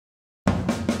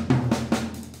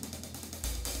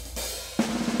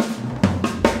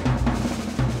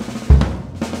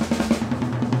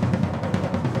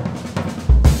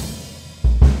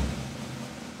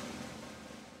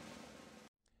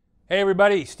Hey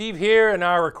everybody, Steve here in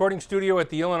our recording studio at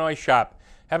the Illinois shop.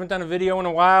 Haven't done a video in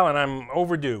a while and I'm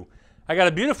overdue. I got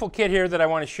a beautiful kit here that I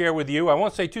want to share with you. I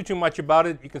won't say too much about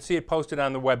it. You can see it posted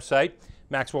on the website,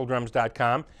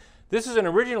 maxwelldrums.com. This is an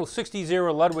original 60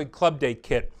 Ludwig club date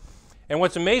kit. And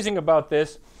what's amazing about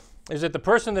this is that the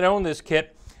person that owned this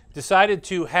kit decided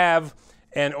to have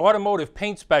an automotive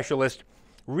paint specialist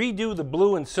redo the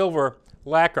blue and silver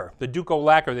lacquer, the Duco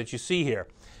lacquer that you see here.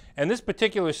 And this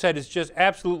particular set is just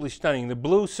absolutely stunning. The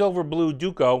blue, silver blue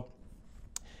Duco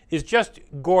is just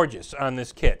gorgeous on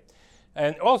this kit.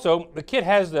 And also, the kit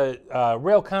has the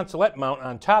rail consolette mount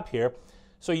on top here,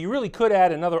 so you really could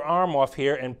add another arm off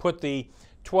here and put the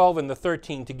 12 and the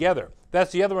 13 together.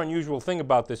 That's the other unusual thing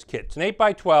about this kit. It's an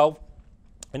 8x12,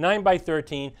 a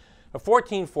 9x13, a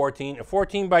 14x14, a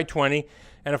 14x20,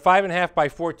 and a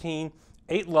 5.5x14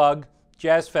 8-lug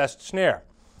Jazz Fest snare.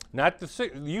 Not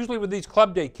the usually with these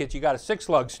club date kits, you got a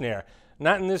 6-lug snare.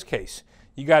 Not in this case.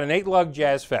 You got an 8-lug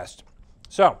Jazz Fest.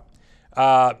 So,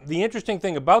 the interesting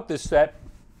thing about this set,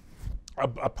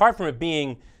 apart from it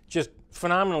being just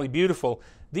phenomenally beautiful,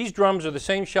 these drums are the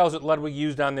same shells that Ludwig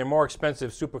used on their more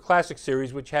expensive Super Classic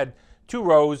series, which had 2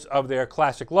 rows of their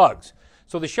classic lugs.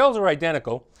 So the shells are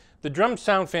identical. The drums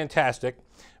sound fantastic.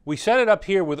 We set it up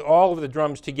here with all of the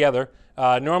drums together.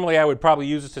 Normally I would probably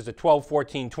use this as a 12,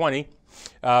 14, 20.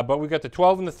 But we've got the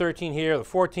 12 and the 13 here, the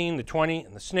 14, the 20,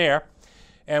 and the snare.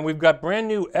 And we've got brand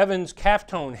new Evans calf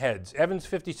tone heads, Evans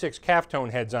 56 calf tone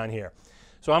heads on here.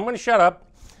 So I'm going to shut up.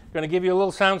 I'm going to give you a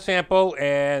little sound sample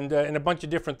and a bunch of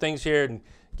different things here and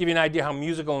give you an idea how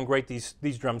musical and great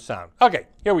these drums sound. Okay,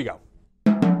 here we go.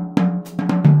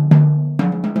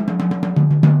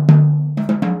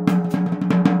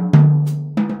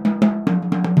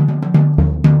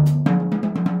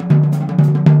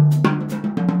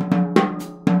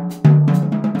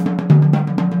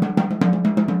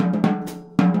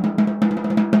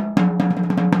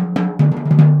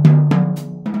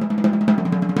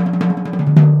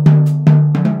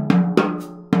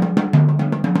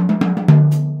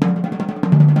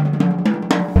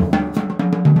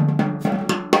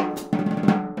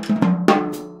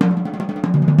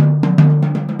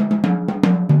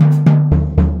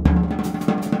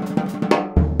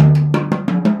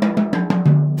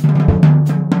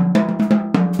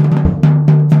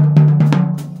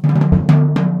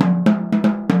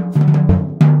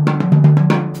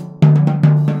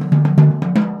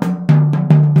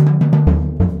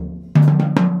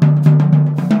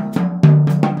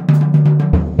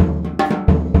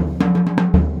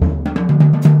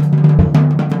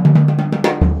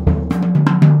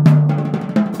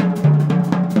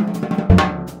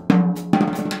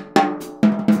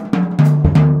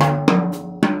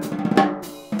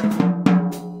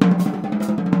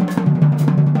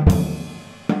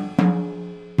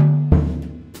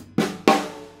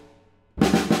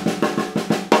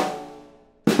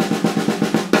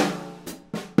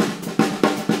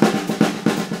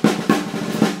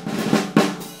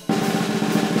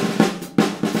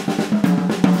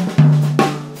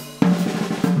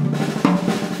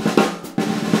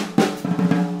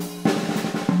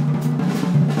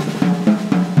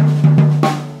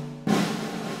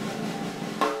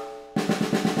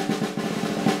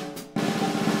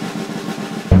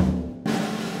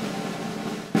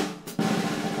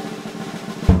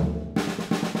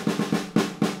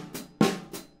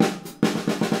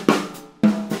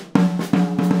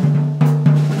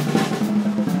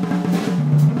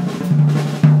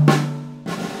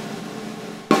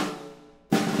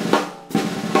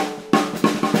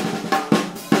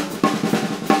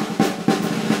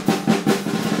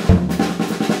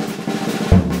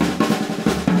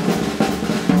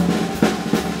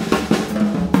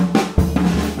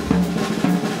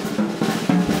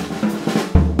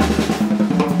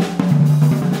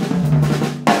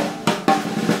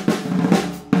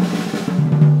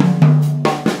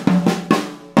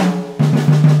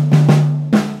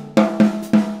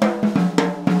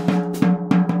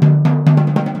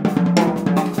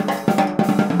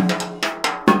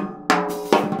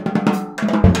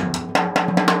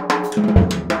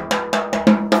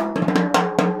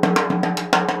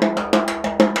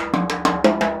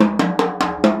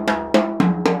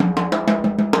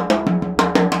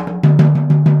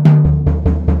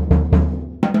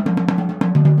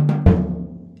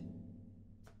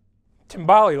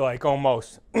 Timbali-like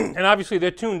almost. And obviously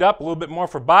they're tuned up a little bit more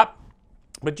for bop,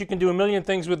 but you can do a million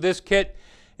things with this kit.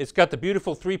 It's got the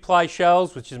beautiful 3-ply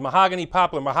shells, which is mahogany,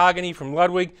 poplar mahogany from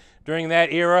Ludwig during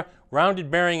that era, rounded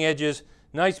bearing edges,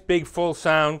 nice big full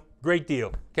sound, great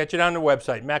deal. Catch it on the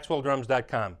website,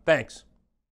 maxwelldrums.com. Thanks.